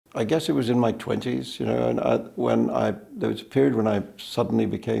I guess it was in my 20s, you know, and there was a period when I suddenly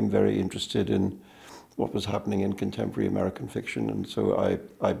became very interested in what was happening in contemporary American fiction, and so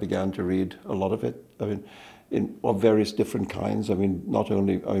I began to read a lot of it. I mean, of various different kinds. I mean, not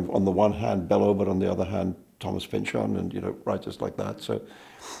only, I mean, on the one hand Bellow, but on the other hand Thomas Pynchon, and, you know, writers like that. So,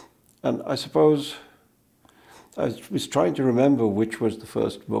 and I suppose I was trying to remember which was the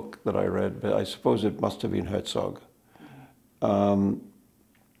first book that I read, but I suppose it must have been Herzog. And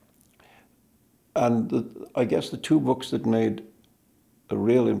I guess the two books that made a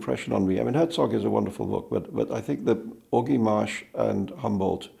real impression on me, I mean, Herzog is a wonderful book, but I think that Augie Marsh and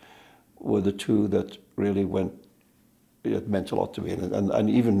Humboldt were the two that really it meant a lot to me. And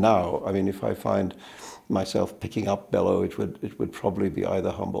even now, I mean, if I find myself picking up Bellow, it would probably be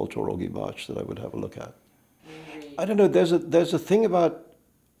either Humboldt or Augie Marsh that I would have a look at. I don't know, there's a thing about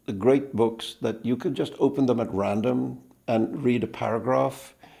the great books that you could just open them at random and read a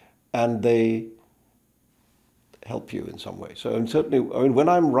paragraph, and they help you in some way. So, and certainly, I mean, when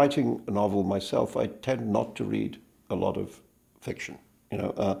I'm writing a novel myself, I tend not to read a lot of fiction. You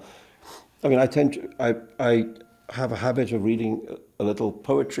know, I mean, I have a habit of reading a little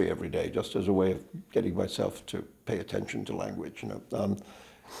poetry every day, just as a way of getting myself to pay attention to language. You know,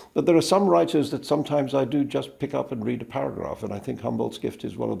 but there are some writers that sometimes I do just pick up and read a paragraph, and I think Humboldt's Gift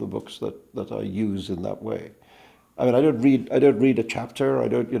is one of the books that I use in that way. I mean, I don't read a chapter. I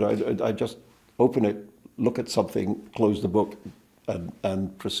don't, you know, I just open it, look at something, close the book,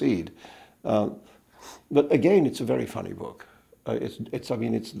 and proceed. But again, it's a very funny book. I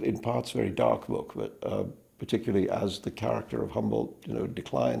mean, it's in parts a very dark book, but particularly as the character of Humboldt, you know,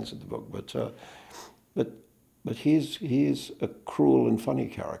 declines in the book. But he's a cruel and funny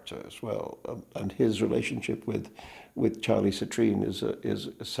character as well, and his relationship with Charlie Citrine is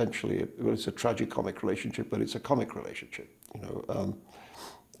essentially, well, it's a tragicomic relationship, but it's a comic relationship. You know,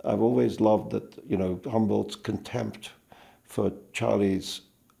 I've always loved that, you know, Humboldt's contempt for Charlie's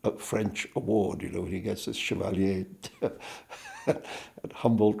French award. You know, when he gets this Chevalier, and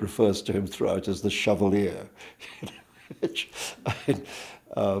Humboldt refers to him throughout as the Chevalier, which, I mean,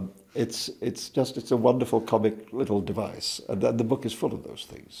 it's a wonderful comic little device, and the book is full of those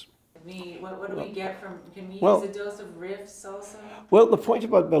things. What do we get from, can we well, use a dose of riffs also? Well, the point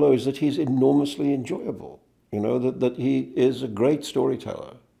about Bellow is that he's enormously enjoyable. You know, that he is a great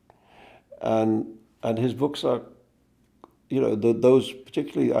storyteller, and his books are, you know, those,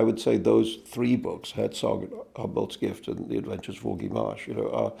 particularly I would say those three books, Herzog, Humboldt's Gift, and The Adventures of Augie Marsh, you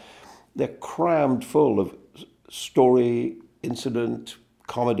know, they're crammed full of story, incident,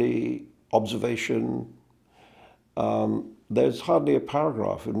 comedy, observation. There's hardly a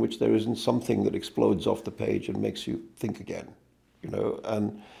paragraph in which there isn't something that explodes off the page and makes you think again, you know.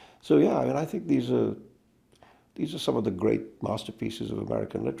 And so, yeah, I mean, I think these are some of the great masterpieces of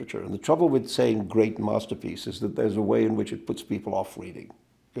American literature. And the trouble with saying great masterpiece is that there's a way in which it puts people off reading.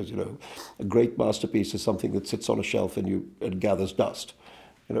 Because, you know, a great masterpiece is something that sits on a shelf and gathers dust,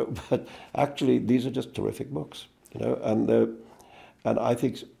 you know. But actually, these are just terrific books, you know. And I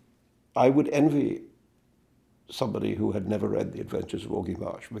think I would envy somebody who had never read The Adventures of Augie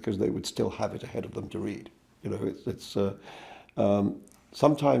Marsh, because they would still have it ahead of them to read. You know,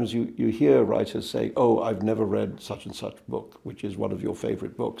 sometimes you hear writers say, "Oh, I've never read such and such book," which is one of your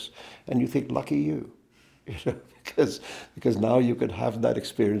favorite books, and you think, lucky you, you know, because now you could have that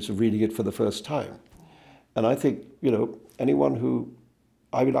experience of reading it for the first time. And I think, you know, anyone who,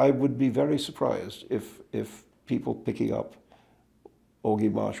 I mean, I would be very surprised if people picking up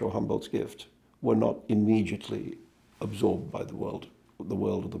Augie Marsh or Humboldt's Gift were not immediately absorbed by the world of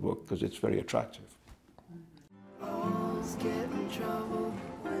the book, because it's very attractive. Always get in trouble.